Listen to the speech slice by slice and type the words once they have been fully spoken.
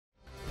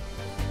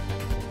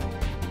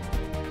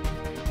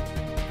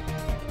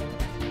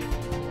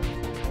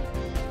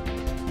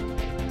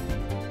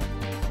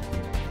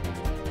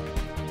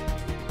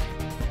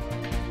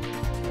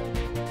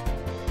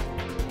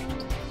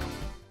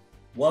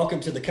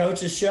Welcome to the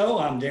Coaches Show.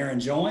 I'm Darrin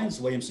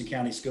Joins, Williamson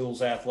County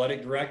Schools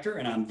Athletic Director,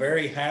 and I'm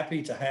very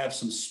happy to have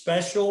some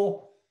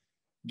special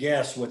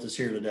guests with us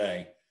here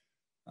today.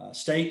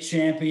 State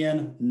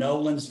champion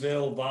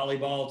Nolensville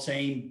volleyball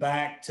team,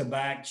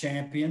 back-to-back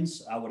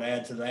champions, I would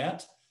add to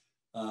that.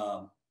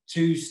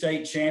 2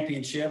 state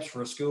championships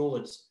for a school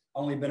that's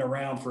only been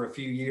around for a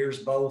few years,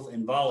 both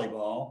in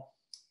volleyball.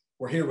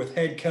 We're here with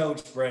head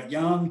coach Brett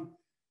Young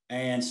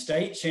and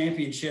state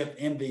championship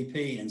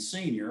MVP and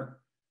senior,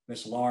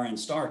 Miss Lauren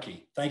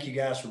Starcke. Thank you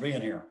guys for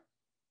being here.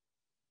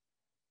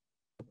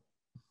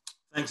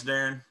 Thanks,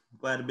 Darrin.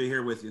 Glad to be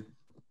here with you.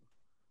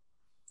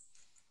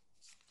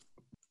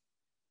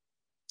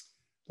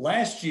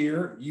 Last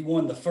year, you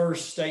won the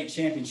first state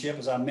championship,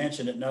 as I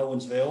mentioned, at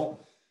Nolensville,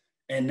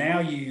 and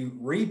now you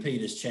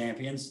repeat as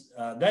champions.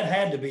 That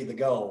had to be the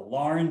goal.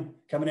 Lauren,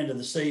 coming into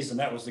the season,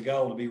 that was the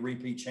goal, to be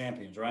repeat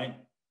champions, right?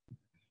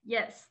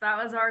 Yes,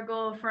 that was our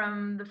goal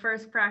from the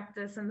first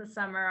practice in the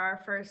summer,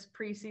 our first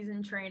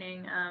preseason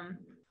training.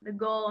 The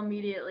goal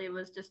immediately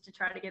was just to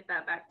try to get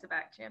that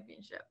back-to-back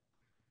championship.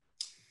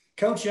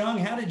 Coach Young,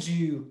 how did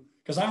you,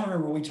 because I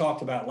remember we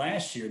talked about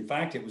last year, in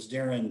fact, it was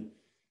during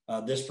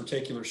this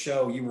particular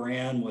show you were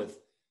in with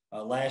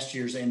last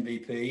year's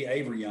MVP,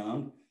 Avery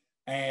Young,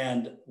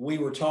 and we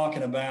were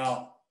talking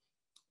about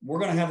we're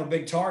going to have a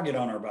big target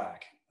on our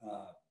back.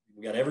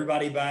 We got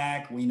everybody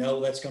back. We know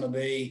that's going to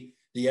be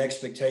the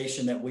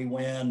expectation that we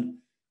win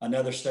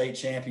another state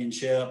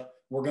championship.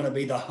 We're going to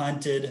be the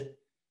hunted,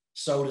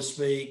 so to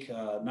speak,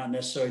 not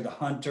necessarily the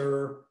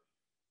hunter.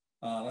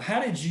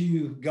 How did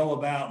you go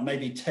about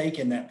maybe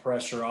taking that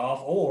pressure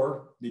off,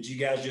 or did you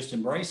guys just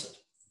embrace it?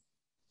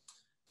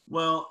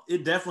 Well,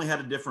 it definitely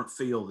had a different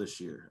feel this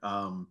year.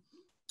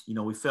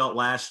 We felt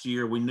last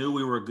year, we knew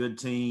we were a good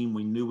team.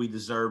 We knew we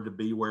deserved to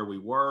be where we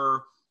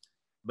were.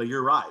 But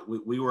you're right.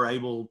 We were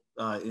able,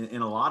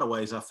 in a lot of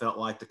ways, I felt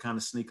like, to kind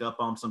of sneak up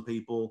on some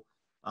people.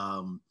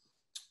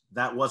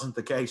 That wasn't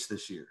the case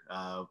this year.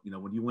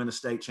 When you win a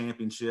state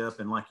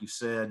championship, and like you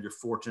said, you're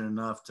fortunate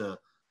enough to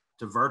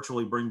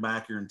virtually bring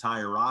back your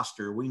entire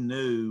roster, we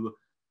knew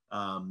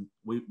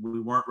we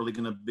weren't really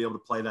going to be able to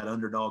play that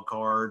underdog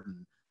card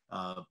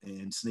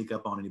and sneak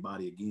up on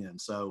anybody again.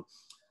 So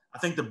I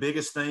think the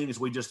biggest thing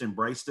is we just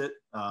embraced it.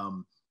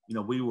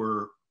 We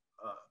were,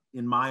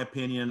 in my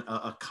opinion,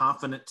 a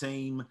confident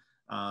team.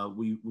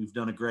 We've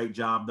done a great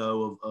job,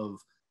 though,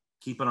 of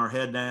keeping our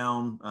head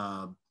down,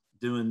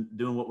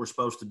 doing what we're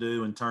supposed to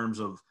do in terms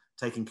of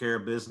taking care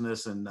of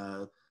business. And,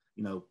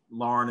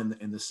 Lauren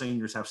and the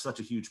seniors have such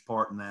a huge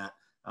part in that,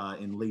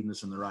 in leading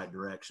us in the right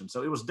direction.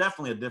 So it was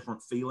definitely a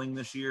different feeling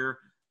this year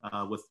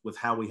with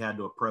how we had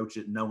to approach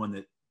it, knowing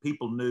that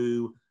people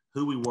knew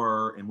who we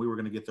were and we were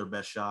going to get their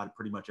best shot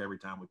pretty much every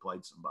time we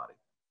played somebody.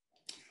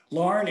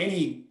 Lauren,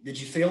 did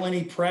you feel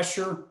any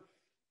pressure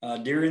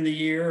during the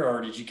year,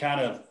 or did you kind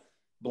of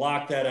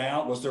block that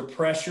out? Was there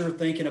pressure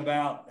thinking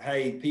about,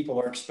 hey, people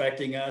are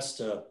expecting us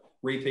to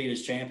repeat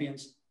as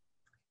champions?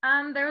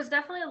 There was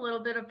definitely a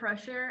little bit of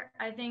pressure.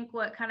 I think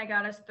what kind of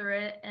got us through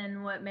it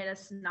and what made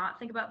us not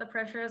think about the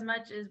pressure as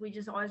much is we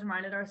just always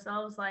reminded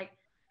ourselves, like,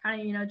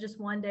 kind of, just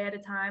one day at a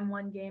time,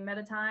 one game at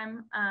a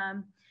time.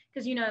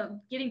 Because,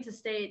 getting to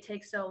state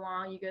takes so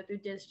long. You go through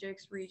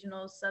districts,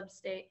 regionals,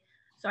 sub-state.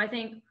 So I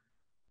think,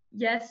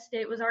 yes,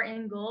 state was our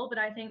end goal, but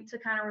I think to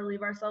kind of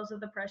relieve ourselves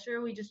of the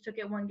pressure, we just took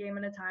it one game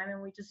at a time,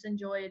 and we just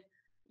enjoyed,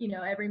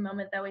 every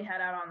moment that we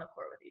had out on the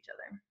court with each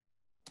other.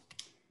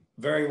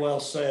 Very well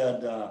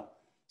said.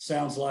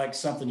 Sounds like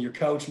something your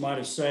coach might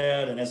have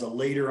said, and as a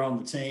leader on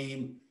the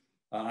team,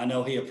 I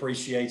know he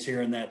appreciates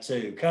hearing that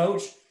too.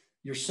 Coach,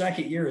 your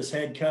second year as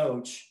head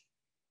coach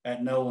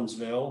at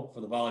Nolensville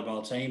for the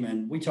volleyball team,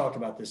 and we talked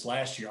about this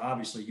last year.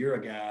 Obviously, you're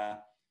a guy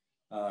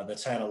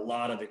that's had a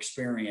lot of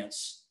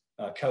experience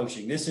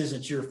coaching. This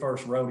isn't your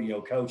first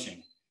rodeo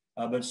coaching,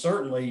 but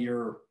certainly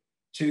your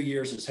 2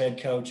 years as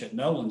head coach at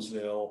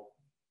Nolensville.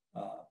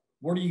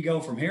 Where do you go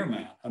from here,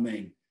 man? I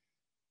mean,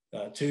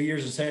 2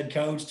 years as head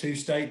coach, 2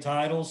 state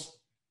titles.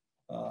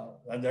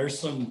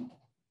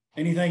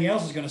 Anything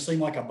else is going to seem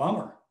like a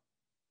bummer.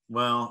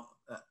 Well,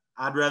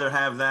 I'd rather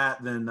have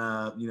that than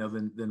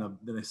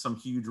some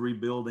huge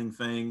rebuilding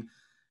thing.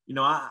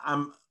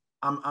 I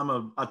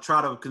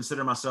try to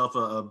consider myself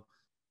a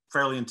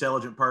fairly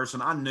intelligent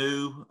person. I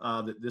knew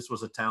that this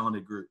was a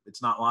talented group.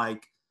 It's not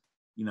like,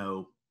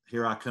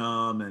 here I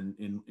come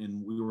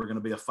and we were going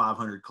to be a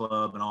 500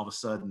 club and all of a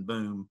sudden,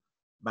 boom,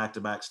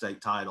 back-to-back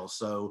state titles.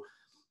 So,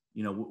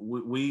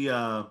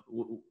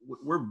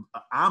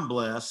 I'm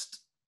blessed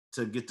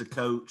to get to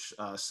coach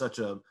such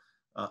a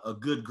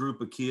good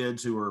group of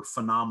kids who are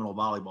phenomenal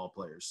volleyball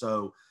players.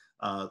 So,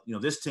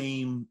 this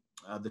team,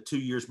 the 2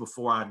 years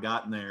before I'd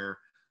gotten there,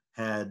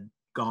 had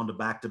gone to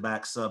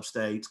back-to-back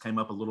sub-states, came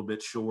up a little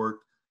bit short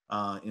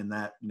in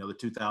that, the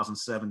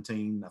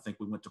 2017, I think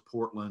we went to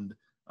Portland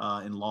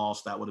and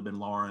lost. That would have been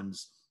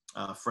Lauren's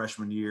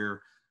freshman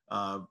year.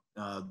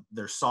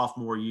 Their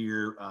sophomore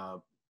year,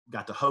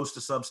 got to host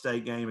a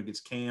sub-state game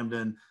against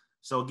Camden.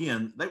 So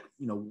again,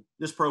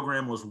 this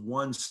program was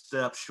one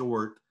step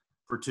short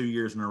for 2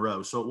 years in a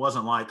row. So it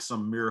wasn't like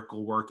some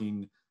miracle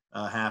working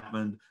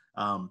happened.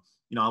 I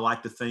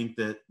like to think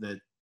that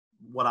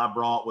what I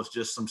brought was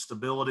just some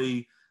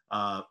stability.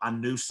 I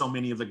knew so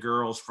many of the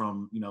girls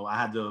from, I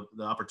had the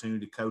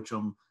opportunity to coach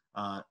them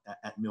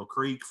at Mill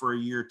Creek for a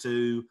year or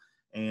two.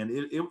 And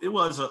it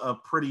was a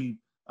pretty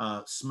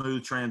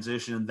smooth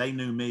transition. They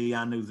knew me,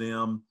 I knew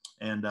them.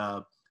 And,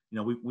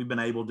 we've been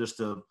able just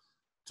to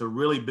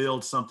really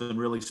build something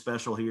really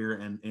special here.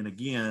 And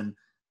again,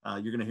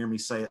 you're going to hear me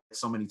say it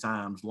so many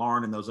times,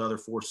 Lauren and those other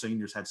 4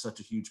 seniors had such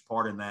a huge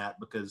part in that,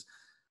 because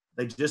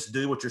they just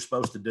do what you're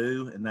supposed to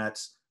do. And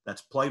that's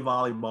play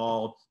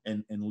volleyball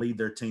and lead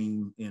their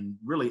team in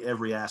really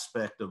every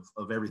aspect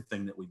of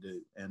everything that we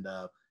do. And,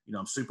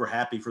 I'm super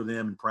happy for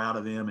them and proud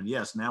of them. And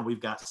yes, now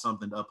we've got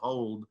something to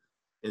uphold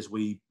as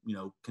we,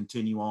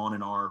 continue on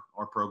in our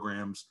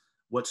programs.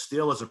 What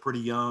still is a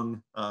pretty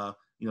young,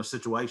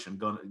 situation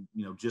going,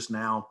 just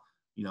now,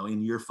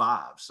 in year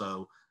 5.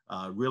 So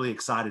really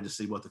excited to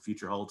see what the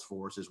future holds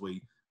for us as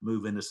we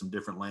move into some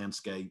different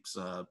landscapes,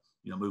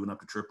 moving up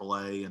to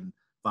AAA and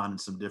finding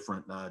some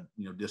different,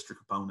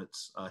 district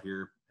opponents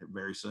here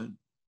very soon.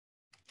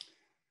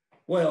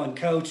 Well, and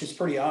Coach, it's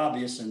pretty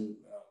obvious, and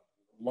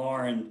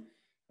Lauren,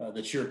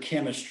 that your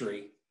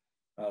chemistry,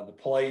 the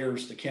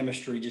players, the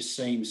chemistry just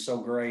seems so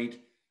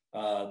great.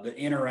 The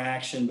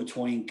interaction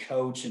between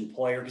coach and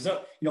player, because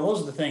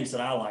those are the things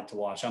that I like to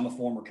watch. I'm a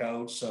former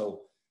coach,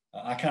 so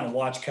I kind of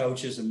watch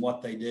coaches and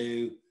what they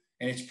do,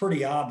 and it's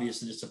pretty obvious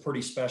that it's a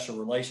pretty special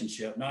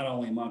relationship, not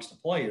only amongst the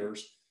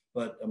players,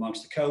 but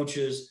amongst the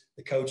coaches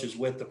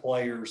with the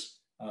players.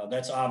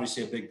 That's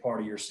obviously a big part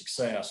of your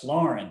success.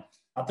 Lauren,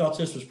 I thought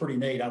this was pretty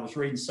neat. I was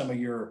reading some of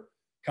your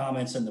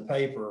comments in the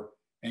paper,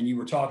 and you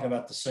were talking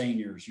about the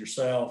seniors,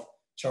 yourself,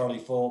 Charlie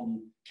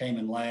Fulton,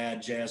 Cayman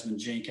Ladd, Jasmine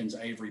Jenkins,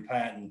 Avery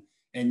Patton,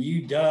 and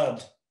you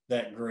dubbed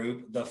that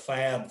group the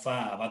Fab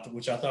Five,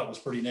 which I thought was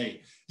pretty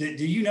neat. Do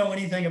you know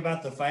anything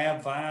about the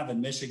Fab Five in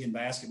Michigan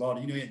basketball?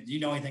 Do you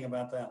know anything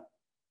about that?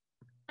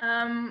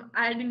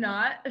 I do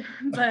not,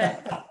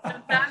 but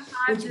the Fab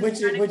Five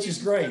which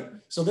is great.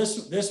 So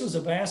this was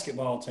a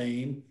basketball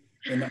team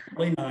in the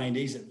early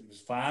 90s. It was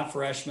 5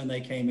 freshmen.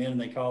 They came in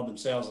and they called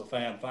themselves the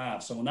Fab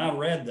Five. So when I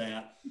read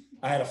that,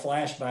 I had a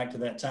flashback to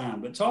that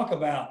time. But talk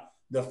about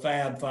the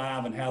Fab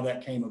Five and how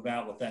that came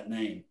about with that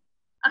name.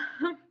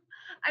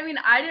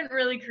 I didn't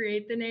really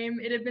create the name.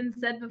 It had been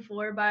said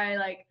before by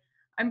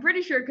I'm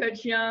pretty sure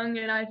Coach Young,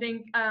 and I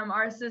think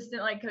our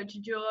assistant, Coach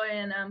Joy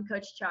and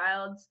Coach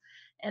Childs.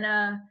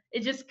 And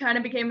it just kind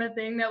of became a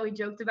thing that we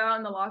joked about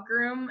in the locker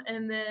room.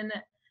 And then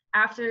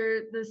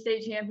after the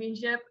state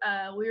championship,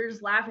 we were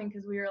just laughing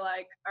because we were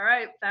like, all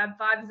right, Fab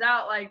Five's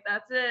out.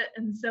 That's it.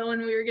 And so when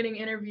we were getting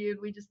interviewed,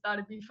 we just thought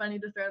it'd be funny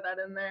to throw that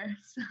in there.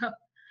 So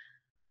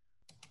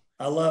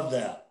I love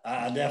that.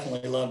 I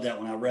definitely loved that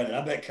when I read it.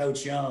 I bet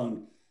Coach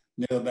Young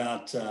knew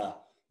about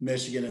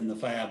Michigan and the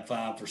Fab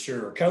Five for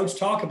sure. Coach,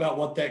 talk about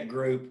what that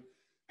group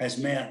has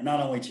meant,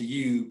 not only to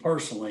you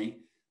personally,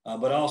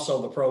 but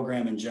also the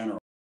program in general.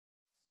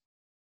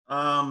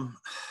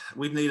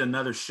 We need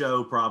another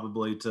show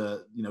probably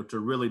to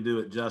really do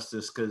it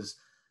justice, because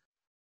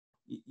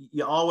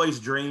you always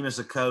dream as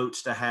a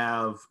coach to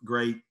have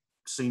great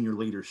senior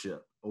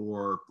leadership,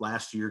 or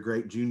last year,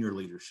 great junior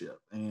leadership.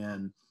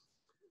 And,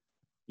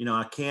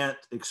 I can't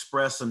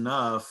express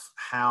enough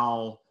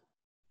how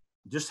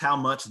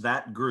much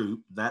that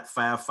group, that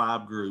Fab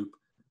Five group,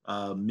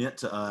 meant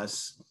to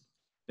us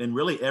in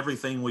really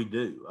everything we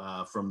do,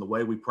 from the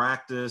way we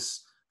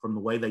practice, from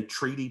the way they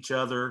treat each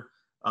other.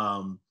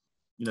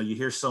 You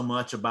hear so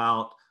much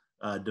about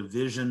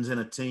divisions in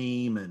a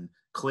team and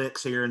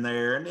cliques here and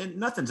there, and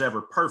nothing's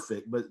ever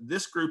perfect, but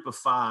this group of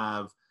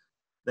 5,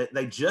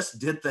 they just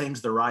did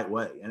things the right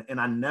way. And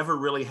I never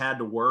really had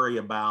to worry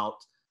about,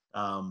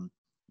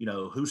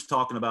 who's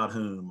talking about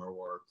whom,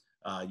 or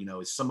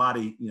is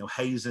somebody,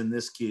 hazing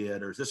this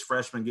kid, or is this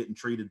freshman getting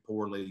treated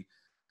poorly?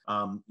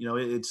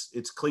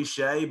 It's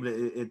cliche,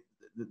 but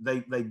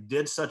they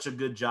did such a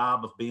good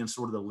job of being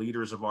sort of the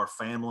leaders of our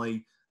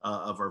family,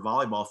 of our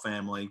volleyball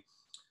family.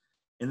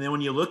 And then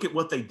when you look at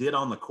what they did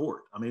on the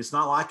court, it's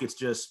not like it's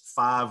just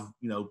 5,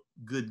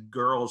 good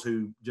girls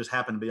who just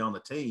happen to be on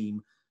the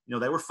team.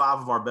 They were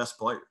 5 of our best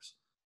players.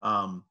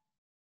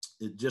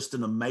 Just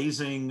an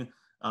amazing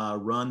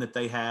run that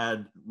they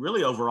had,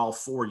 really over all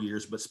 4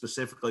 years, but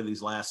specifically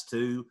these last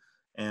 2.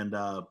 And,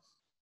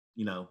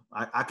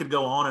 I could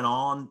go on and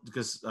on,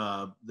 because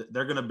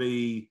they're going to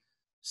be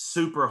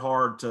super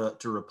hard to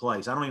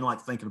replace. I don't even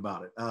like thinking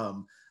about it.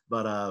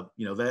 But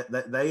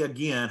they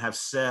again have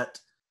set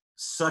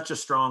such a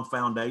strong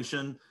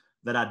foundation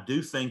that I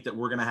do think that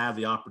we're going to have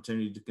the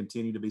opportunity to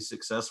continue to be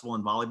successful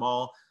in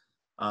volleyball.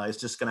 It's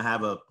just going to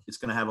have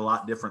a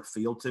lot different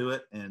feel to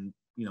it. And,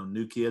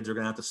 new kids are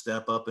going to have to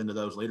step up into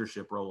those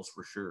leadership roles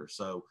for sure.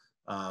 So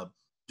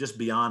just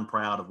beyond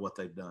proud of what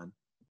they've done.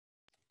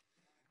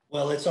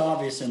 Well, it's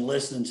obvious in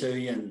listening to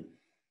you and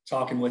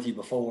talking with you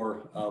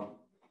before,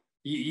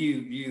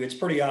 it's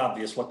pretty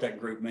obvious what that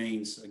group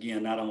means,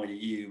 again, not only to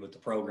you, but the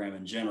program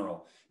in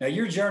general. Now,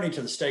 your journey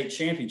to the state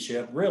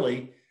championship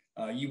really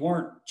you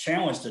weren't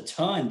challenged a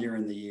ton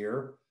during the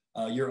year.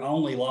 Your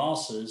only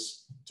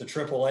losses to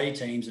AAA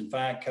teams, in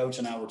fact, Coach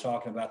and I were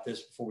talking about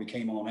this before we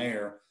came on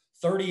air,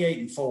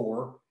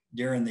 38-4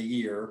 during the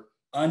year,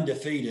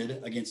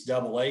 undefeated against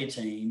AA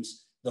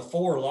teams. The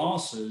 4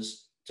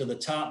 losses to the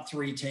top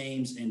 3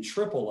 teams in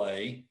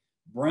AAA,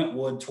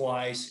 Brentwood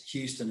twice,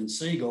 Houston and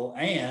Siegel,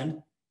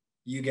 and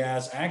you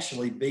guys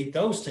actually beat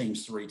those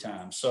teams 3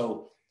 times.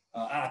 So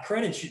I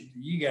credit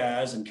you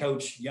guys and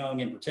Coach Young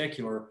in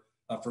particular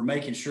for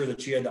making sure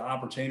that you had the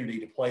opportunity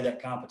to play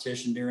that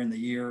competition during the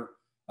year,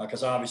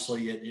 because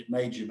obviously it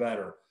made you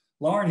better.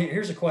 Lauren,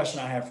 here's a question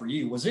I have for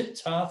you. Was it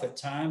tough at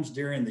times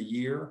during the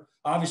year?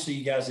 Obviously,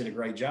 you guys did a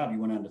great job. You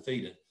went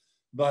undefeated.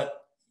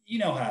 But you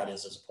know how it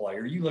is as a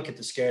player. You look at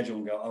the schedule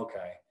and go,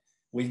 okay,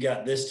 we've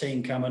got this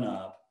team coming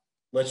up.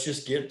 Let's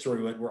just get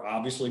through it. We're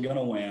obviously going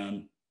to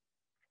win.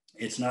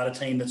 It's not a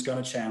team that's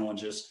going to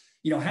challenge us.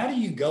 How do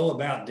you go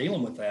about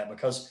dealing with that?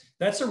 Because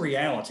that's a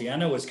reality. I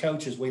know as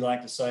coaches, we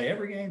like to say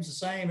every game's the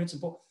same. It's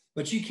important,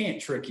 but you can't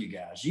trick you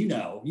guys. You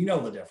know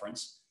the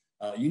difference.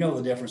 You know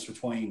the difference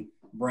between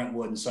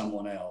Brentwood and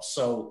someone else.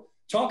 So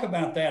talk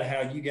about that,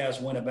 how you guys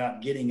went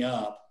about getting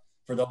up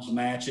for those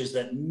matches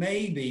that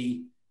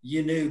maybe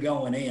you knew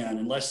going in,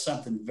 unless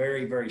something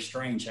very, very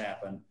strange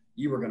happened,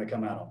 you were going to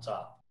come out on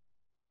top.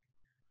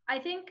 I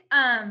think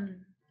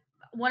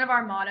one of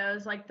our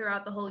mottos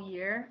throughout the whole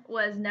year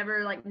was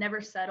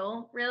never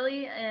settle,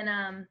 really.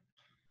 And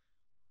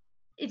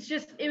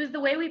it was the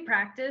way we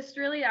practiced,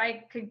 really.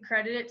 I could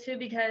credit it to,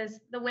 because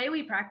the way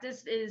we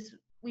practiced is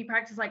we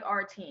practiced like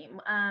our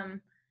team.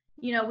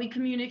 We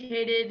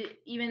communicated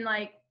even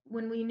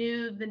when we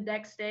knew the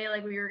next day,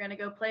 we were going to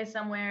go play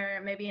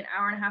somewhere, maybe an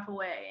hour and a half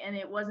away. And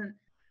it wasn't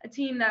a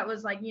team that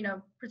was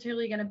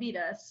particularly going to beat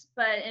us,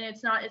 and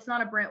it's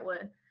not a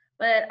Brentwood.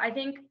 But I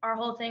think our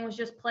whole thing was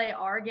just play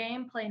our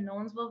game, play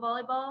Nolensville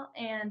volleyball.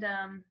 And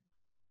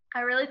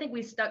I really think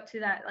we stuck to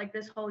that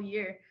this whole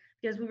year,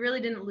 because we really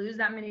didn't lose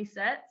that many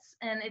sets.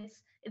 And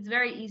it's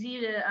very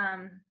easy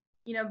to,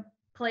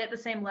 play at the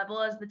same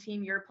level as the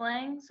team you're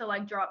playing. So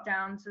drop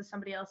down to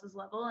somebody else's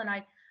level. And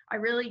I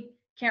really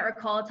can't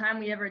recall a time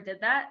we ever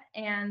did that.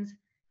 And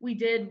we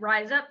did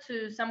rise up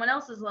to someone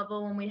else's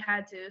level when we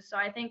had to. So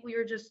I think we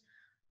were just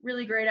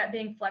really great at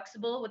being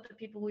flexible with the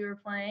people we were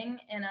playing,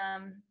 and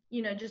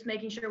just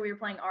making sure we were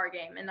playing our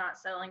game and not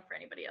settling for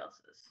anybody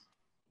else's.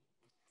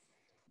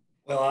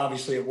 Well,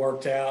 obviously it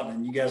worked out,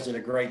 and you guys did a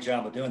great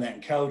job of doing that.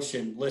 And Coach,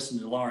 and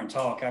listening to Lauren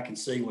talk, I can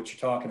see what you're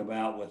talking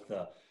about with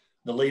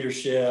the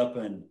leadership,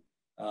 and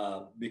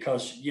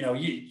because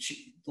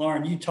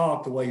Lauren, you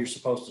talk the way you're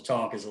supposed to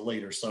talk as a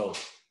leader. So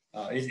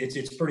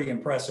it's pretty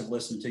impressive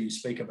listening to you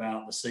speak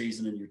about the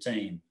season and your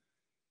team.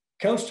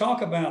 Coach,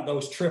 talk about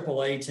those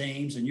AAA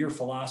teams and your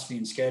philosophy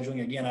in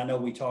scheduling. Again, I know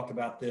we talked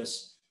about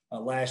this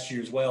last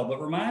year as well,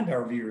 but remind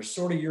our viewers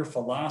sort of your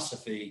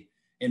philosophy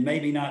in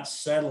maybe not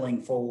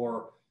settling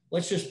for,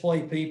 let's just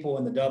play people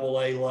in the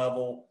AA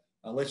level.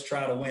 Let's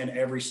try to win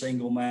every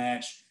single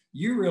match.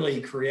 You really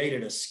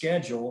created a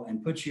schedule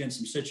and put you in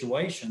some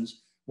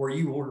situations where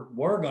you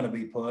were going to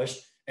be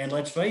pushed. And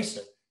let's face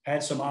it,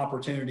 had some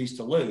opportunities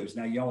to lose.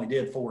 Now, you only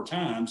did 4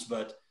 times,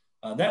 but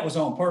that was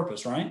on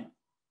purpose, right?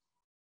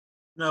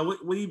 No,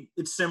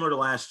 it's similar to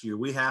last year.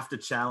 We have to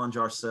challenge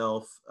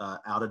ourselves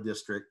out of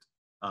district.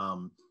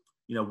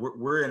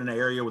 We're in an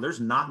area where there's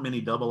not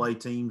many AA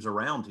teams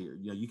around here.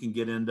 You can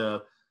get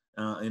into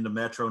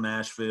Metro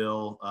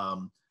Nashville.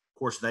 Of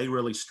course, they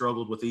really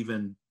struggled with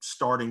even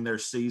starting their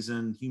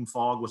season. Hume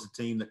Fogg was a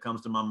team that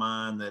comes to my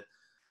mind that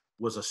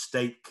was a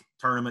state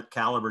tournament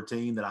caliber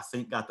team that I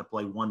think got to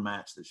play 1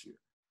 match this year.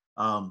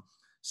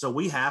 So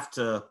we have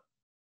to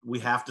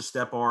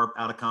step our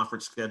out of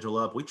conference schedule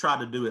up. We try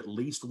to do at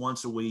least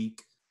once a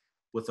week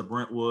with a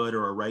Brentwood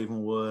or a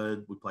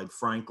Ravenwood. We played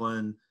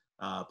Franklin,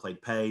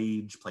 played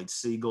Page, played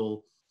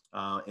Siegel.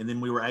 And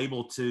then we were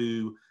able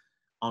to,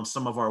 on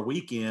some of our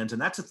weekends,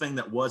 and that's a thing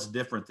that was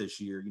different this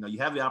year. You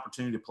have the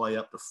opportunity to play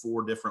up to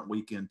 4 different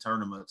weekend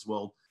tournaments.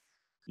 Well,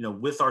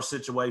 with our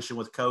situation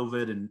with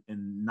COVID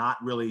and not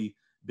really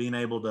being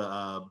able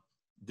to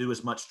do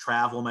as much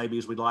travel maybe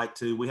as we'd like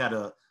to, we had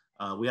a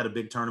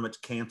big tournament to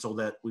cancel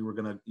that we were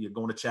going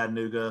to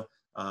Chattanooga,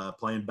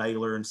 playing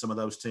Baylor, and some of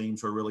those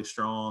teams were really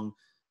strong.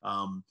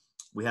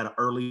 We had an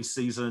early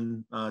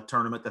season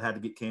tournament that had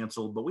to get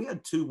canceled, but we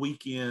had 2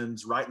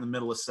 weekends right in the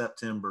middle of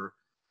September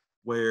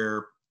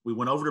where we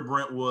went over to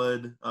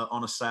Brentwood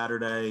on a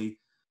Saturday.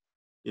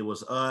 It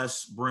was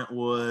us,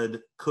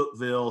 Brentwood,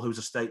 Cookeville, who's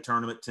a state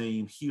tournament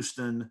team,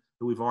 Houston,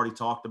 who we've already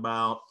talked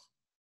about.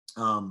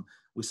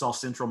 We saw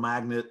Central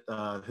Magnet,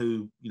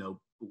 who,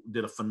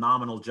 did a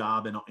phenomenal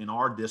job in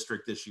our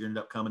district this year,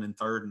 ended up coming in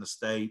 3rd in the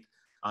state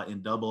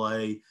in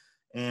AA.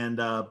 And,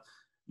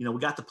 we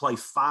got to play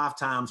 5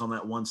 times on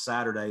that one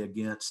Saturday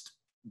against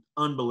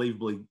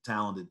unbelievably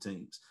talented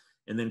teams.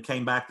 And then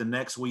came back the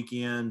next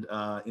weekend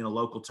in a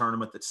local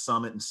tournament that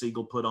Summit and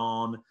Siegel put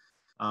on.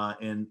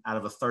 And out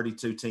of a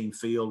 32-team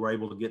field, we're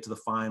able to get to the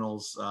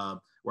finals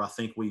where I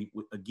think we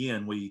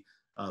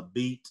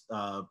beat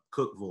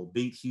Cookeville,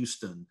 beat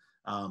Houston,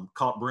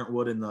 Caught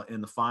Brentwood in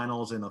the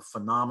finals in a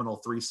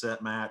phenomenal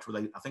 3-set match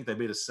where I think they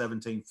beat us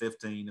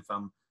 17-15, if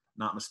I'm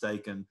not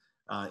mistaken,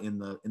 in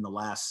the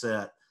last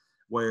set,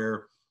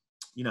 where,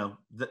 you know,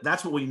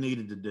 that's what we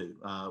needed to do.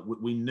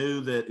 We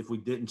knew that if we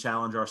didn't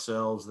challenge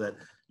ourselves, that,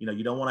 you know,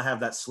 you don't want to have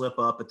that slip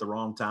up at the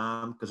wrong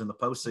time, because in the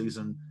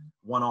postseason,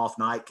 one off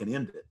night can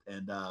end it.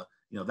 And,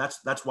 you know,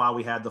 that's why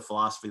we had the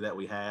philosophy that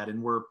we had.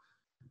 And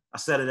I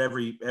said it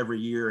every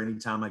year,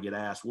 anytime I get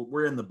asked,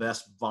 we're in the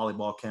best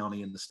volleyball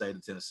county in the state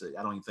of Tennessee.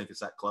 I don't even think it's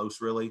that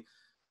close, really.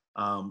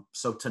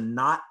 So to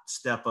not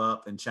step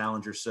up and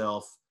challenge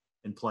yourself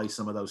and play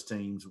some of those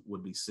teams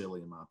would be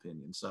silly, in my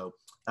opinion. So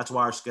that's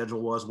why our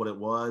schedule was what it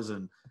was,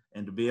 and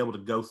to be able to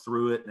go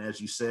through it, and as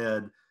you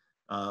said,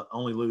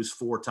 only lose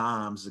 4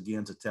 times,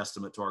 again, is a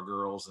testament to our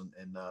girls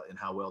and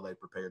how well they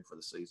prepared for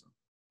the season.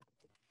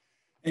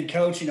 And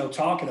Coach, you know,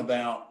 talking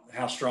about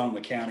how strong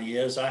the county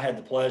is, I had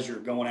the pleasure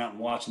of going out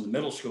and watching the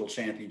middle school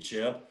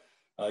championship,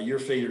 your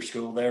feeder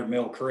school there at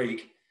Mill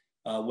Creek,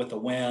 with a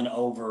win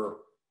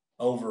over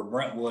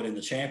Brentwood in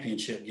the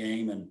championship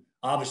game. And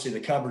obviously the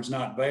cupboard's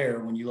not bare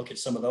when you look at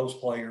some of those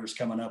players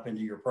coming up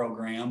into your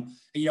program.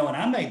 You know, and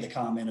I made the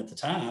comment at the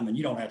time, and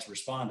you don't have to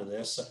respond to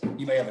this,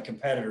 you may have a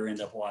competitor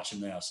end up watching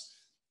this.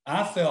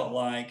 I felt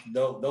like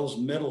those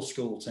middle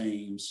school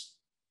teams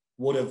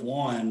would have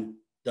won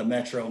the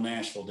Metro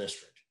Nashville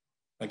district.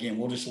 Again,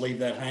 we'll just leave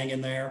that hanging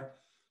there.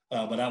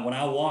 But when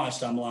I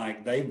watched, I'm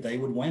like, they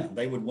would win.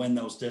 They would win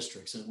those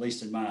districts, at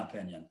least in my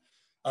opinion.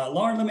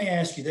 Lauren, let me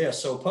ask you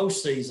this. So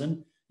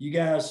postseason, you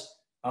guys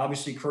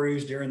obviously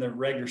cruised during the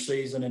regular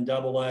season in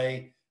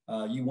AA.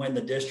 You win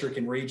the district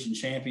and region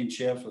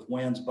championships with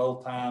wins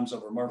both times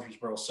over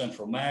Murfreesboro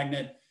Central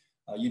Magnet.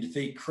 You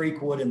defeat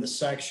Creekwood in the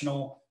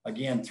sectional,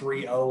 again,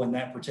 3-0 in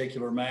that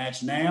particular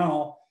match.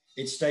 Now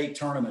it's state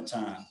tournament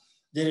time.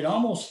 Did it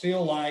almost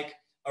feel like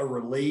a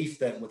relief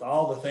that with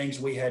all the things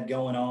we had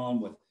going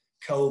on with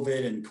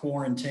COVID and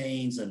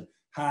quarantines and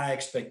high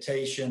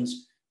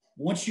expectations,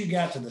 once you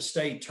got to the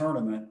state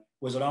tournament,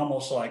 was it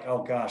almost like,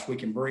 oh gosh, we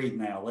can breathe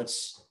now.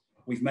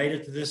 We've made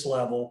it to this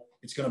level.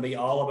 It's going to be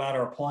all about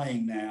our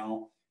playing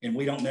now. And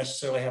we don't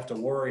necessarily have to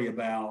worry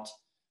about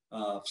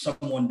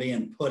someone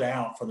being put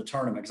out for the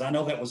tournament. Because I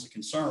know that was a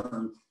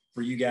concern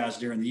for you guys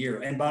during the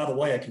year. And by the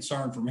way, a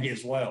concern for me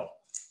as well.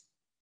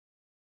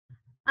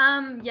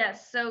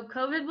 Yes. So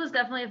COVID was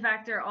definitely a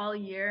factor all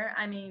year.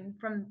 I mean,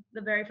 from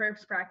the very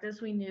first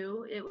practice, we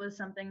knew it was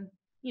something,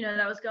 you know,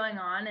 that was going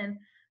on. And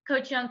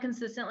Coach Young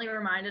consistently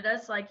reminded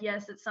us, like,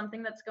 yes, it's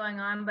something that's going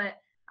on, but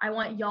I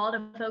want y'all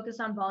to focus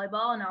on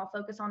volleyball and I'll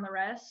focus on the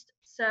rest.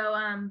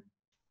 So,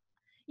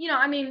 you know,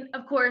 I mean,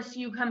 of course,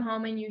 you come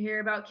home and you hear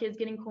about kids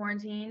getting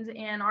quarantined,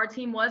 and our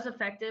team was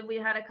affected. We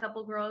had a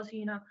couple girls,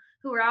 you know,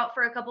 who were out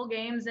for a couple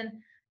games, and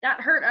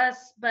that hurt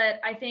us. But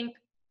I think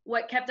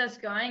what kept us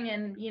going,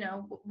 and, you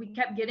know, we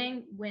kept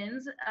getting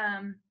wins,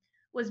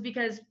 was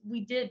because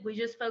we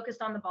just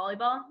focused on the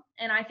volleyball.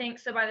 And I think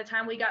so by the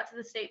time we got to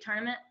the state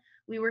tournament,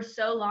 we were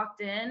so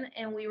locked in,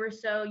 and we were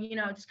so, you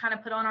know, just kind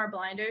of put on our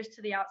blinders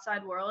to the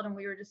outside world. And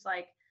we were just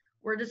like,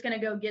 we're just going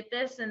to go get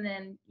this. And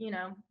then, you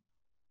know,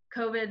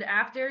 COVID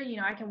after, you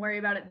know, I can worry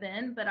about it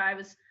then. But I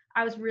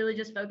was really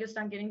just focused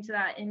on getting to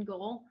that end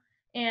goal.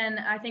 And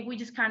I think we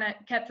just kind of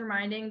kept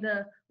reminding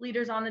the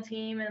leaders on the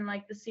team, and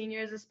like the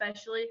seniors,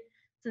 especially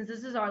since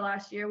this is our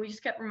last year, we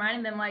just kept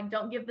reminding them, like,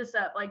 don't give this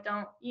up. Like,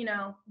 don't, you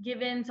know,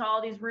 give in to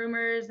all these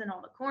rumors and all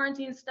the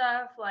quarantine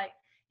stuff. Like,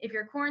 if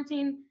you're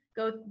quarantined,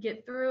 go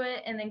get through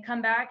it and then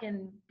come back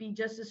and be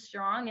just as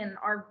strong. And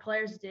our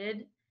players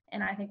did.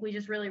 And I think we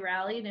just really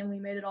rallied and we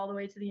made it all the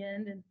way to the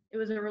end. And it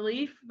was a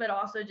relief, but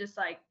also just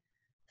like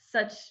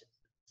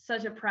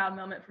such a proud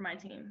moment for my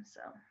team.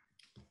 So,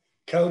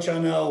 Coach, I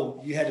know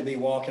you had to be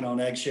walking on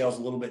eggshells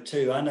a little bit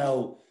too. I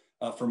know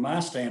from my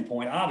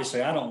standpoint,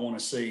 obviously I don't want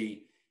to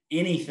see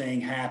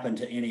anything happen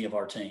to any of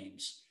our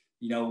teams,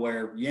 you know,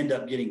 where you end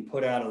up getting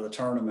put out of the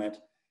tournament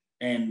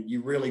and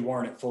you really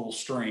weren't at full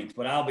strength.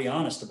 But I'll be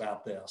honest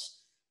about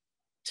this.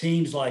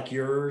 Teams like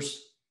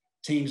yours,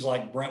 teams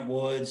like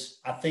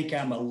Brentwood's, I think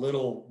I'm a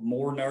little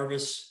more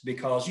nervous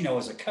because, you know,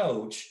 as a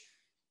coach,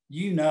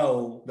 you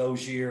know,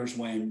 those years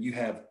when you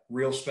have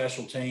real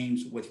special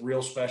teams with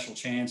real special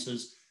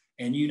chances,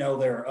 and you know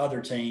there are other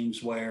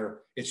teams where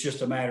it's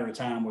just a matter of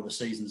time where the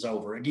season's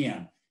over.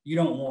 Again, you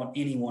don't want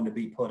anyone to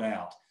be put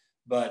out,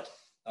 but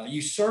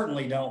you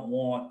certainly don't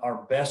want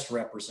our best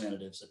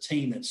representatives, a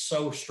team that's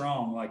so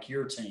strong like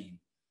your team,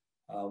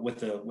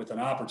 with an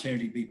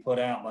opportunity to be put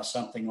out by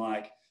something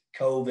like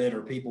COVID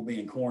or people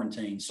being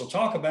quarantined. So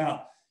talk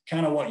about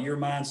kind of what your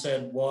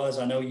mindset was.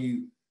 I know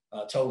you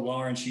told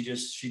Lauren, she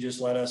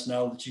just let us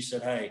know that you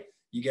said, hey,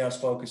 you guys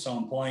focus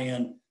on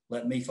playing,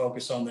 let me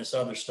focus on this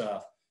other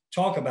stuff.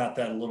 Talk about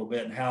that a little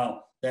bit and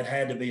how that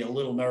had to be a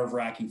little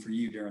nerve-wracking for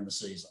you during the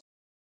season.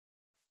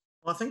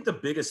 Well, I think the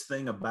biggest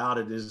thing about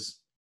it is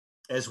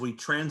as we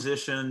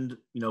transitioned,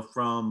 you know,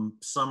 from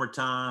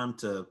summertime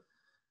to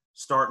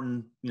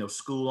starting, you know,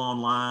 school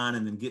online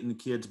and then getting the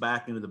kids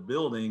back into the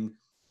building,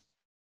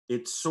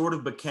 it sort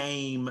of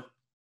became,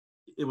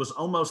 it was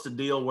almost a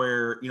deal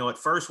where, you know, at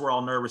first we're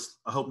all nervous.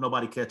 I hope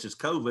nobody catches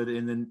COVID.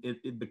 And then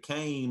it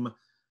became,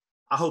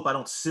 I hope I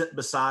don't sit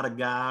beside a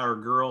guy or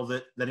girl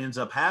that ends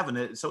up having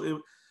it.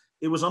 So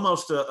it was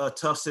almost a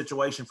tough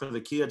situation for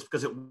the kids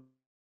because it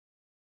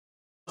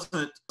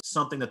wasn't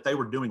something that they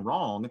were doing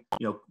wrong.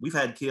 You know, we've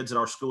had kids at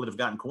our school that have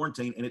gotten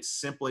quarantined, and it's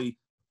simply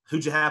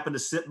who'd you happen to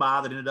sit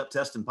by that ended up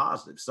testing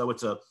positive. So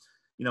it's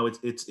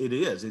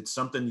it's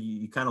something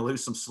you kind of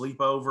lose some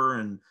sleep over.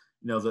 And,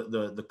 you know,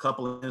 the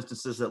couple of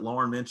instances that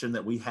Lauren mentioned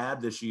that we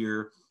had this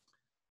year,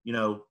 you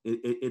know,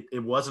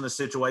 it wasn't a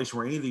situation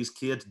where any of these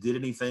kids did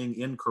anything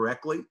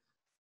incorrectly.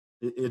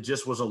 It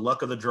just was a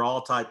luck of the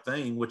draw type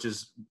thing, which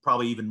is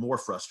probably even more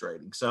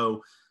frustrating.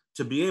 So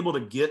to be able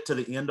to get to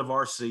the end of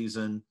our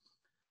season,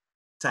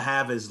 to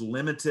have as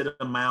limited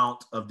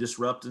amount of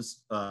disruptors,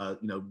 I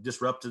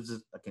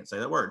can't say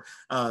that word.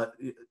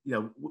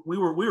 We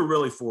were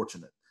really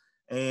fortunate.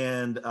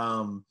 And,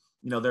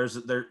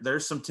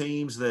 there's some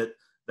teams that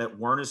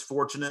weren't as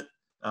fortunate,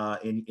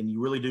 and you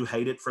really do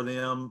hate it for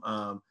them.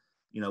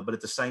 But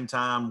at the same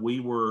time, we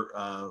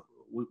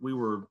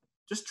were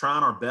just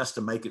trying our best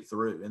to make it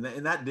through.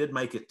 And that did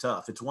make it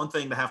tough. It's one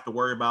thing to have to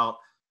worry about,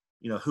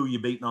 who you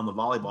beating on the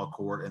volleyball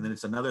court. And then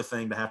it's another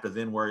thing to have to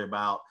then worry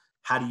about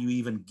how do you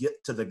even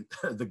get to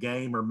the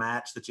game or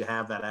match that you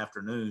have that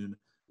afternoon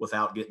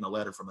without getting a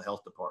letter from the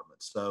health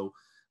department. So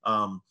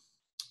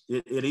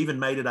it even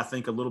made it, I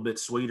think, a little bit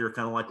sweeter,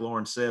 kind of like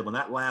Lauren said, when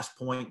that last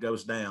point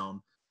goes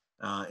down,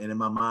 and in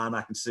my mind,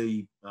 I can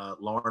see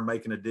Lauren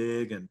making a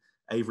dig and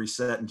Avery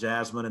setting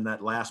Jasmine and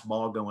that last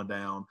ball going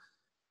down.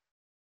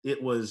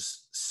 It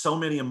was so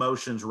many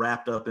emotions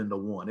wrapped up into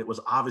one. It was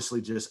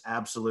obviously just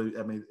absolute.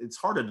 I mean, it's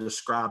hard to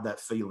describe that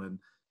feeling.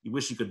 You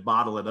wish you could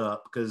bottle it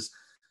up because,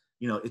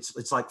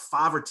 it's like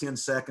 5 or 10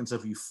 seconds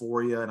of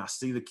euphoria. And I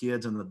see the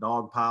kids in the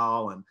dog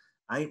pile and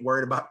I ain't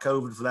worried about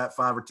COVID for that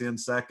 5 or 10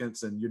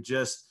 seconds. And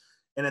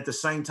and at the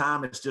same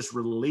time, it's just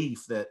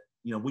relief that,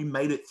 we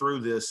made it through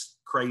this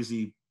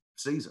crazy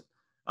season.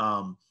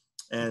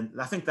 And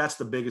I think that's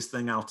the biggest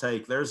thing I'll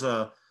take. There's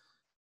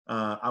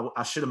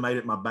I should have made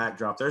it my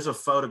backdrop. There's a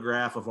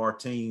photograph of our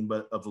team,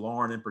 but of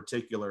Lauren in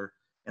particular.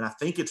 And I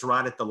think it's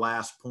right at the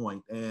last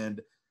point.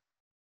 And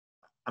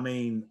I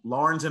mean,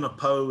 Lauren's in a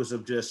pose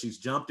of she's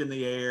jumped in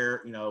the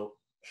air,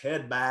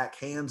 head back,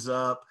 hands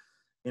up.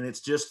 And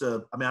it's just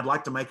I'd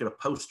like to make it a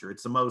poster.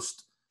 It's the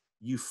most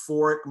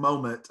euphoric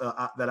moment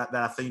that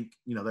I think,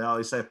 they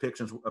always say a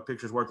picture's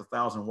worth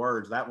 1,000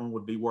 words. That one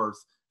would be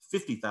worth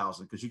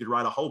 50,000 because you could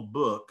write a whole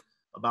book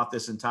about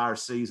this entire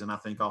season, I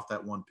think, off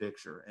that one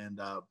picture.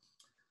 And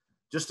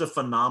just a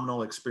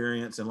phenomenal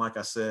experience. And like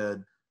I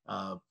said,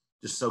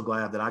 just so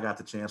glad that I got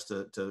the chance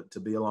to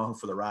be along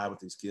for the ride with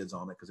these kids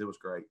on it because it was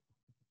great.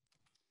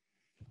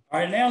 All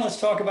right, now let's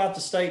talk about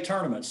the state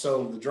tournament.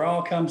 So the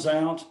draw comes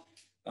out.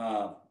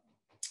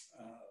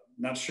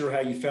 Not sure how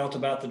you felt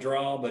about the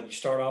draw, but you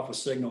start off with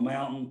Signal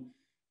Mountain,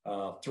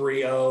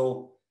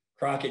 3-0,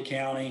 Crockett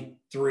County,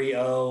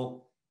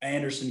 3-0,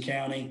 Anderson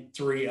County,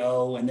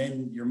 3-0, and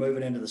then you're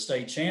moving into the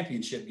state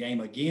championship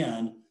game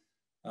again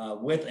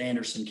with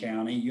Anderson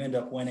County. You end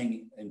up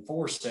winning in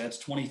 4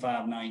 sets,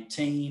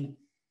 25-19,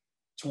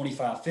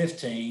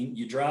 25-15.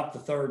 You drop the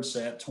third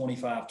set,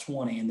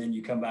 25-20, and then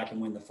you come back and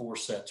win the 4th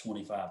set,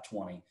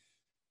 25-20.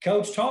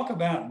 Coach, talk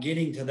about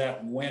getting to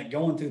that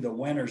going through the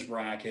winner's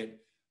bracket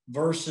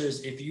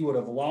versus if you would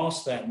have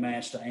lost that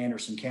match to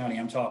Anderson County.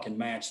 I'm talking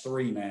match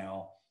 3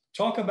 now.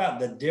 Talk about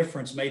the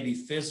difference maybe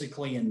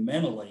physically and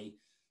mentally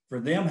for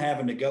them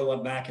having to go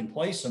up back and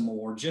play some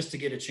more just to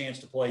get a chance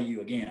to play you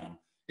again.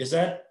 Is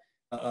that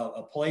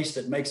a place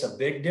that makes a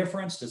big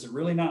difference? Does it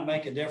really not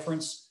make a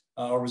difference?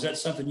 Or was that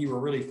something you were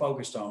really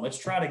focused on? Let's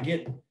try to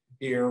get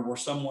here where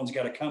someone's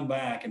got to come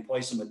back and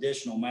play some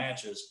additional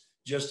matches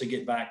just to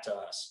get back to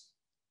us.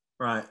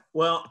 Right.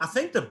 Well, I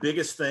think the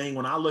biggest thing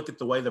when I look at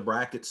the way the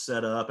bracket's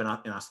set up, and I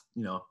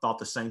thought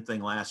the same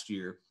thing last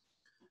year,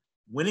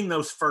 winning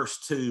those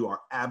first 2 are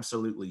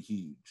absolutely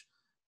huge.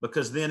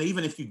 Because then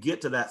even if you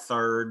get to that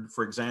third,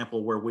 for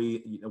example,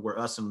 where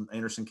us and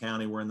Anderson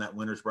County were in that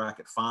winner's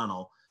bracket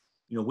final,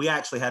 we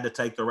actually had to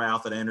take the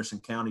route that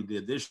Anderson County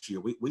did this year.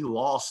 We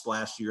lost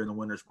last year in the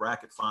winner's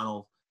bracket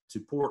final to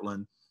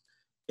Portland.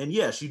 And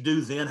yes, you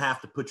do then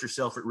have to put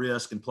yourself at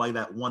risk and play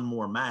that one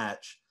more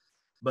match.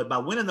 But by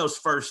winning those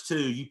first 2,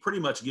 you pretty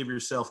much give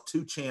yourself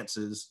 2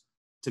 chances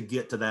to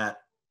get to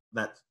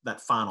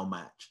that final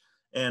match.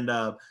 And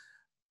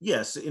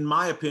yes, in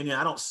my opinion,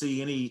 I don't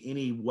see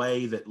any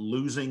way that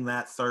losing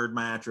that third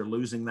match or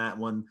losing that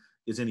one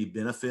is any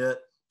benefit.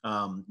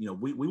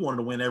 We wanted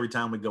to win every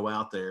time we go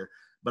out there.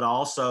 But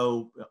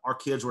also, our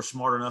kids were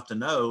smart enough to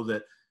know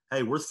that,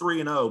 hey, we're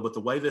 3-0, but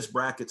the way this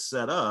bracket's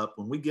set up,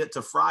 when we get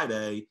to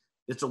Friday,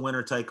 it's a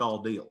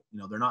winner-take-all deal.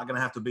 They're not going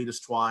to have to beat us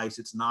twice.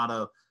 It's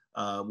not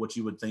what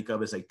you would think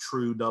of as a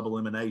true double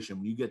elimination.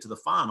 When you get to the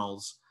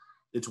finals,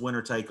 it's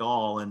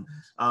winner-take-all. And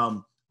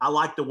I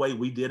like the way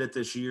we did it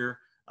this year.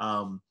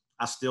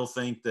 I still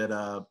think that,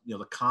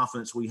 the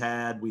confidence we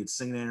had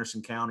seen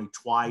Anderson County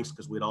twice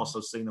because we'd also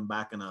seen them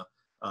back in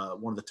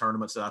one of the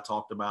tournaments that I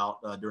talked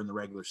about during the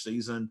regular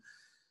season.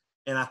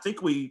 And I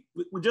think we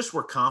just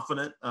were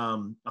confident.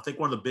 I think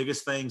one of the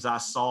biggest things I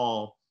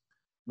saw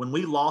when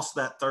we lost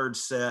that third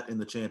set in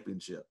the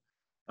championship,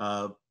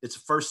 it's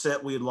the first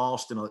set we had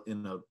lost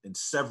in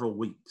several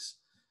weeks.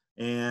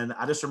 And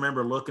I just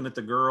remember looking at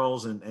the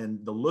girls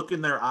and the look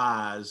in their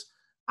eyes.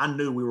 I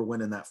knew we were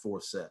winning that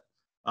fourth set.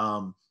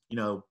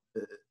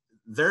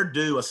 They're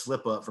due a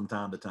slip up from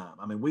time to time.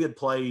 I mean, we had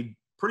played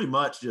pretty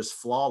much just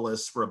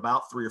flawless for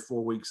about 3 or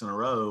 4 weeks in a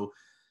row.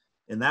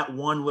 And that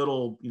one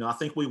little, I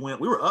think we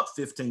were up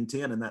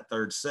 15-10 in that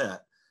third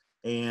set.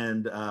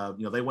 And,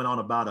 they went on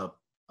about a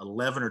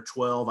 11 or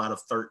 12 out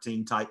of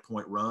 13 type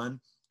point run.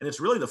 And it's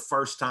really the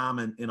first time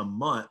in a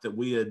month that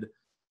we had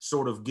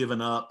sort of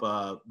given up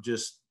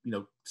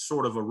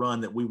sort of a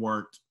run that we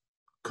weren't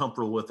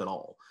comfortable with at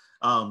all.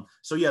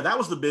 So yeah, that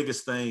was the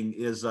biggest thing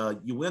is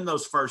you win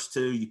those first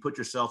two, you put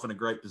yourself in a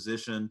great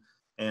position.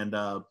 And,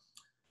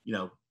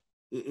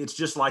 it's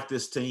just like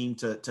this team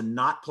to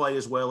not play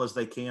as well as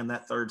they can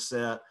that third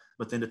set,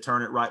 but then to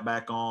turn it right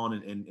back on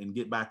and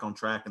get back on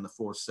track in the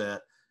fourth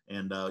set.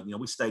 And,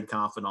 we stayed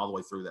confident all the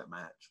way through that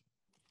match.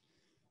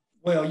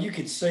 Well, you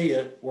could see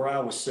it where I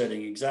was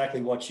sitting,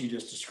 exactly what you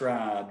just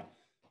described.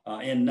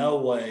 In no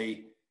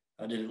way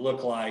did it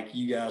look like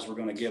you guys were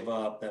going to give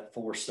up that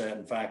fourth set.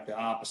 In fact, the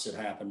opposite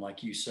happened.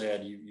 Like you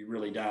said, you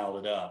really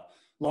dialed it up.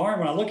 Lauren,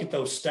 when I look at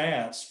those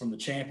stats from the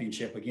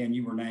championship, again,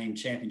 you were named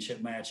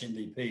championship match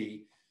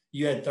MVP.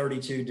 You had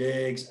 32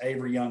 digs,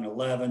 Avery Young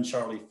 11,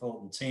 Charlie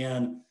Fulton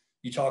 10.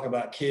 You talk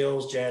about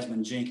kills,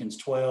 Jasmine Jenkins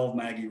 12,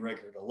 Maggie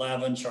Rickard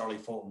 11, Charlie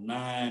Fulton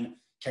 9,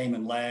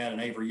 Cayman Ladd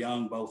and Avery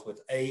Young both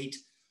with 8.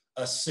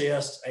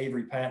 Assists,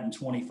 Avery Patton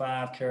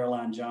 25,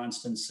 Caroline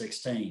Johnston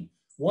 16.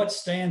 What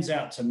stands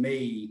out to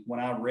me when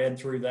I read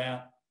through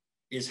that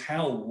is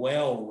how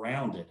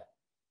well-rounded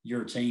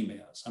your team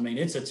is. I mean,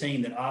 it's a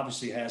team that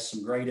obviously has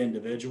some great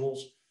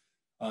individuals.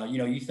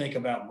 You think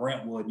about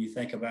Brentwood, and you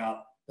think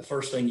about the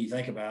first thing you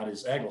think about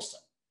is Eggleston.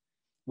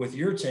 With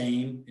your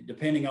team,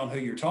 depending on who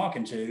you're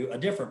talking to, a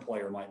different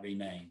player might be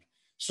named.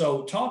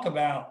 So talk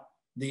about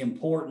the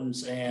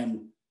importance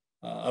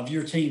of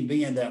your team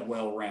being that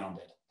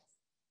well-rounded.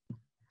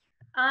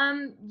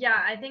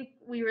 Yeah, I think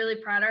we really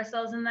pride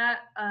ourselves in that.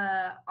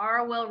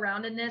 Our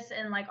well-roundedness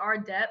and our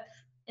depth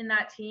in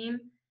that team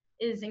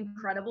is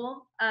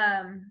incredible.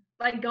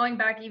 Going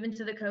back even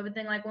to the COVID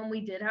thing, when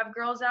we did have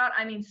girls out,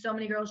 I mean, so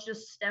many girls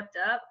just stepped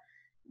up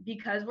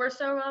because we're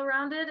so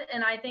well-rounded.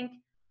 And I think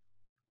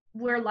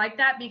we're like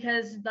that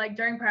because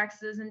during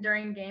practices and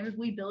during games,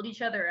 we build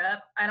each other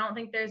up. I don't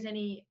think there's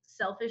any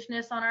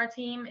selfishness on our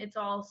team. It's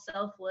all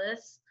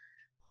selfless.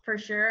 For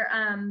sure.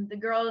 The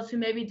girls who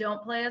maybe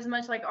don't play as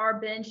much, like our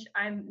bench,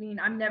 I mean,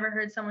 I've never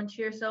heard someone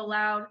cheer so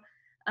loud.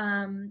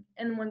 And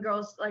when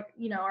girls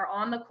are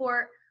on the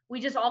court, we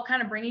just all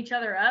kind of bring each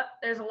other up.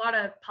 There's a lot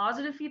of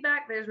positive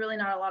feedback. There's really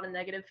not a lot of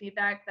negative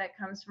feedback that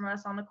comes from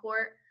us on the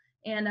court.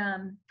 And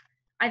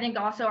I think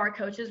also our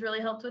coaches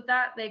really helped with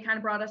that. They kind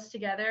of brought us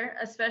together,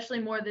 especially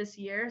more this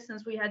year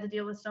since we had to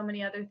deal with so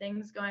many other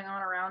things going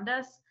on around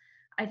us.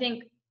 I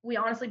think we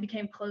honestly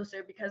became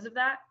closer because of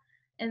that.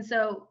 And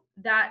so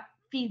that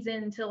feeds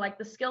into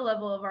the skill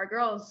level of our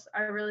girls.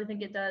 I really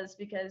think it does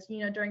because,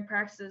 during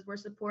practices, we're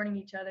supporting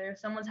each other. If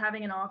someone's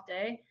having an off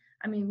day,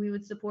 I mean, we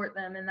would support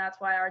them. And that's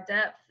why our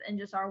depth and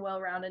just our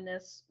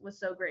well-roundedness was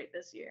so great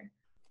this year.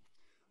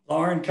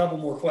 Lauren, a couple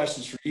more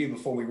questions for you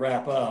before we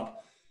wrap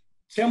up.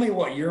 Tell me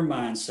what your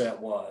mindset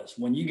was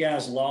when you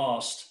guys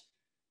lost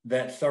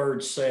that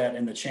third set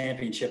in the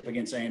championship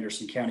against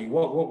Anderson County.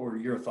 What were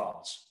your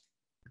thoughts?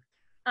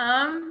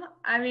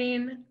 I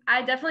mean,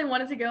 I definitely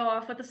wanted to go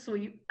off with a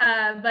sweep.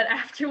 But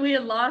after we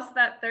had lost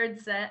that third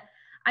set,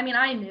 I mean,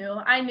 I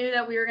knew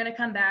that we were going to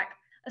come back,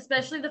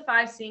 especially the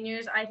 5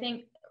 seniors. I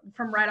think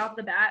from right off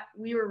the bat,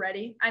 we were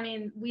ready. I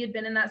mean, we had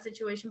been in that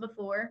situation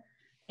before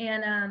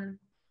and,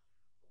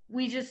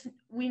 we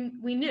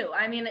knew.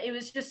 I mean, it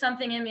was just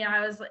something in me.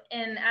 As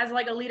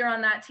a leader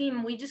on that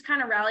team, we just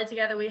kind of rallied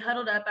together. We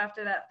huddled up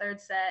after that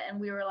third set and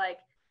we were like,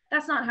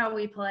 that's not how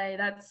we play.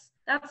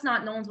 That's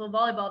not Nolensville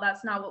volleyball.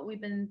 That's not what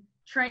we've been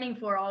training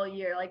for all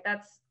year.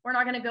 We're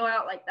not going to go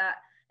out like that.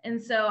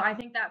 And so I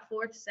think that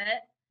fourth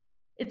set,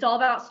 it's all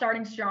about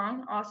starting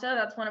strong. Also,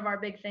 that's one of our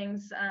big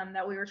things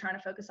that we were trying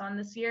to focus on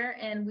this year.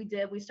 And we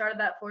did. We started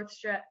that fourth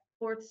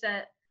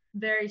set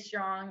very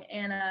strong.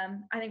 And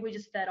I think we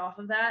just fed off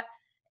of that.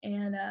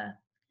 And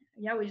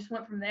we just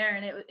went from there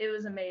and it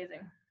was amazing.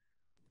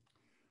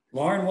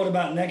 Lauren, what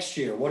about next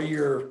year? What are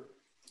your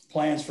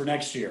plans for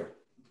next year?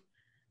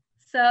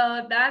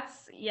 So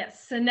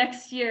so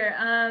next year,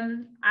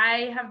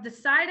 I have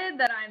decided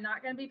that I'm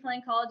not going to be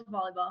playing college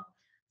volleyball.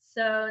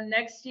 So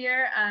next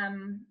year,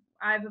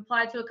 I've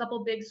applied to a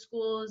couple big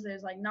schools.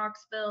 There's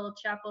Knoxville,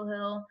 Chapel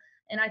Hill,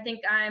 and I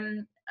think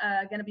I'm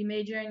going to be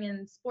majoring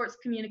in sports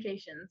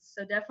communications.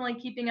 So definitely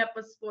keeping up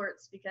with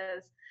sports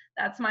because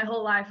that's my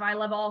whole life. I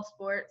love all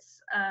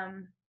sports,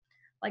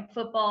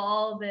 football,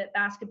 all of it,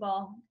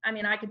 basketball. I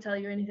mean, I could tell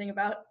you anything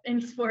about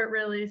any sport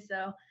really.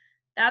 So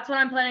that's what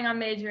I'm planning on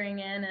majoring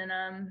in,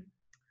 and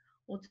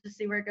we'll just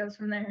see where it goes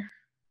from there.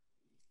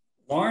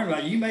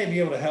 Lauren, you may be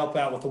able to help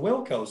out with the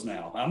Wilcos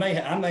now. I may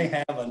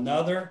have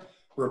another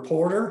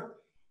reporter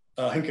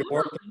who can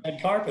work the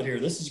red carpet here.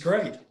 This is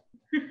great.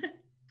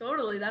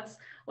 Totally. That's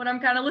what I'm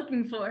kind of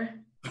looking for.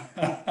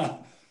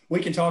 We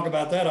can talk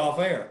about that off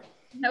air.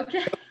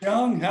 Okay.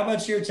 Young, how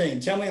about your team?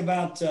 Tell me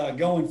about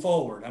going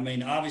forward. I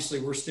mean, obviously,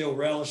 we're still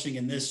relishing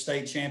in this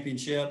state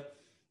championship,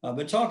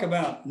 but talk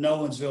about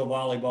Nolensville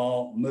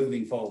volleyball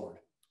moving forward.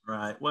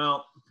 Right.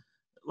 Well,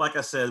 like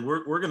I said,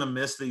 we're going to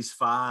miss these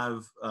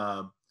 5.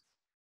 I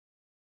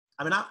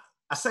mean,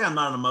 I say I'm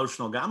not an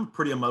emotional guy. I'm a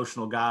pretty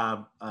emotional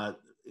guy,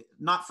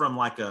 not from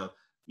like a,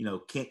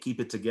 can't keep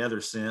it together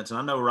sense. And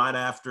I know right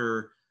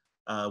after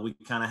we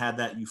kind of had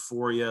that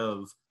euphoria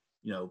of,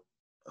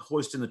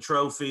 hoisting the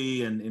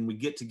trophy and we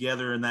get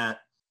together in that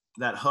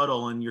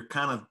huddle, and you're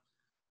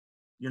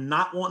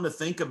not wanting to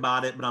think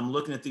about it, but I'm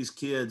looking at these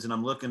kids, and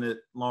I'm looking at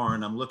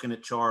Lauren, I'm looking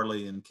at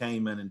Charlie and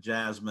Cayman and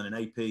Jasmine and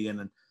AP.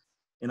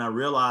 And I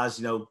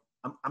realized, I'm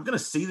going to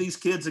see these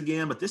kids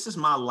again, but this is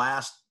my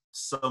last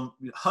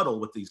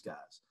huddle with these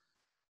guys.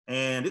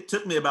 And it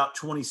took me about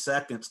 20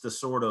 seconds to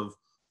sort of,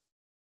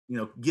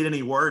 get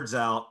any words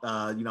out.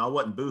 I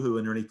wasn't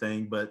boohooing or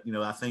anything, but,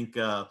 I think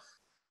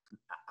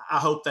I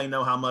hope they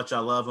know how much I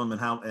love them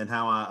and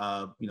how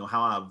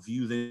I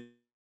view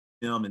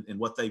them and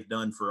what they've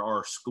done for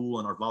our school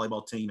and our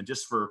volleyball team. And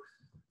just for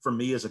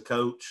me as a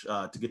coach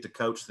to get to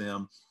coach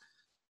them,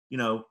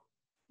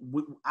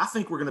 I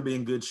think we're going to be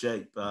in good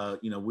shape.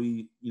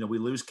 We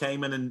lose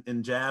Cayman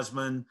and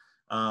Jasmine,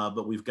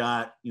 but we've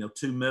got,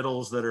 2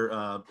 middles that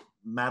are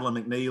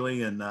Madeline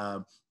McNeely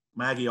and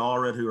Maggie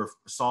Allred, who are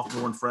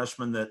sophomore and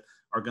freshmen that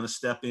are going to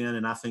step in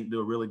and I think do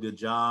a really good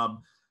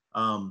job.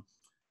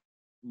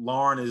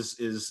 Lauren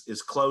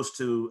is close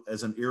to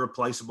as an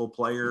irreplaceable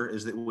player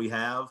as that we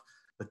have.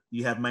 But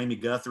you have Mamie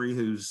Guthrie,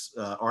 who's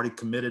already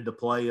committed to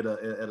play at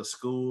a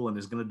school and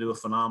is going to do a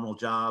phenomenal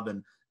job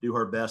and do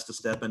her best to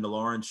step into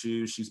Lauren's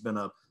shoes. She's been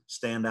a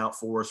standout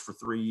for us for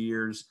 3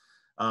 years.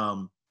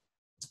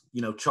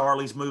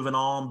 Charlie's moving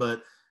on,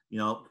 but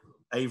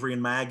Avery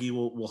and Maggie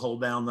will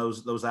hold down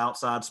those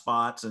outside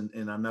spots,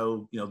 and I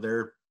know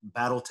they're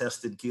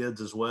battle-tested kids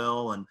as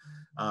well. And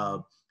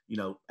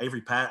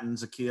Avery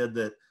Patton's a kid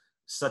that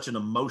such an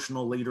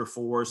emotional leader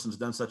for us and has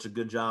done such a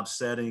good job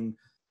setting.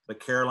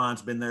 But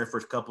Caroline's been there for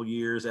a couple of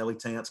years. Ellie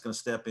Tant's going to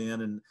step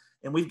in,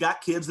 and we've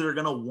got kids that are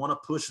going to want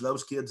to push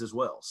those kids as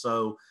well.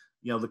 So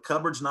the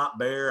cupboard's not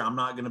bare. I'm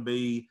not going to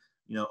be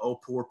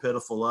oh, poor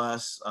pitiful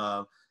us.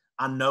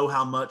 I know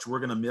how much we're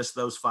going to miss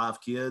those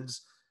 5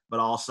 kids, but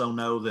I also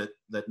know that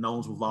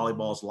Nolensville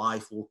volleyball's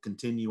life will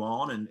continue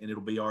on, and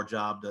it'll be our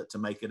job to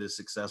make it as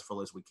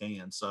successful as we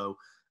can. So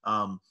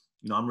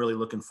I'm really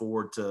looking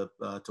forward to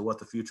what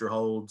the future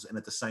holds. And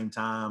at the same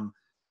time,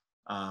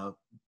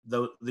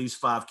 these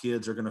 5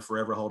 kids are going to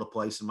forever hold a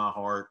place in my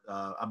heart.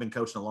 I've been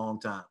coaching a long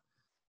time.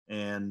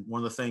 And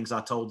one of the things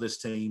I told this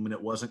team, and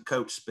it wasn't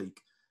coach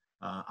speak,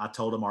 I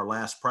told them our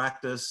last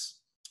practice,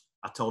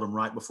 I told them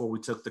right before we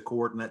took the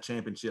court in that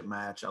championship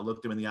match, I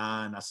looked them in the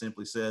eye and I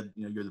simply said,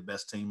 you're the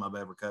best team I've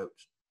ever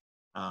coached.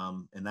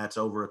 And that's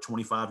over a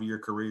 25-year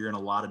career in a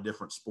lot of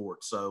different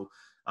sports. So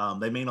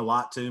they mean a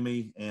lot to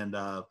me. And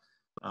I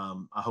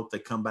hope they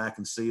come back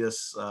and see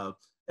us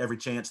every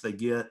chance they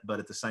get. But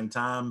at the same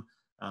time,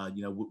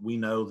 we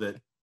know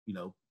that,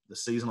 the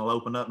season will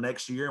open up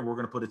next year and we're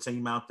going to put a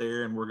team out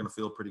there and we're going to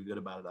feel pretty good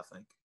about it, I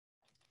think.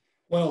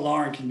 Well,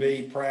 Lauren can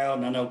be proud,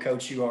 and I know,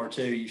 Coach, you are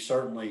too. You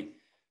certainly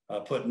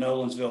put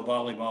Nolensville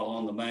volleyball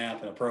on the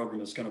map and a program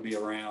that's going to be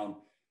around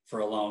for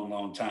a long,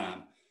 long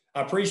time.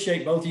 I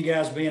appreciate both of you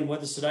guys being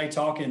with us today,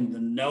 talking the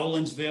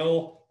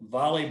Nolensville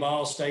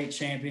Volleyball State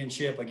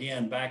Championship.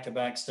 Again,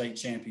 back-to-back state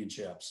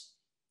championships.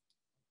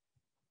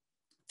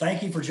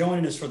 Thank you for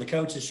joining us for the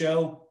Coach's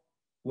Show.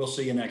 We'll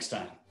see you next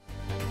time.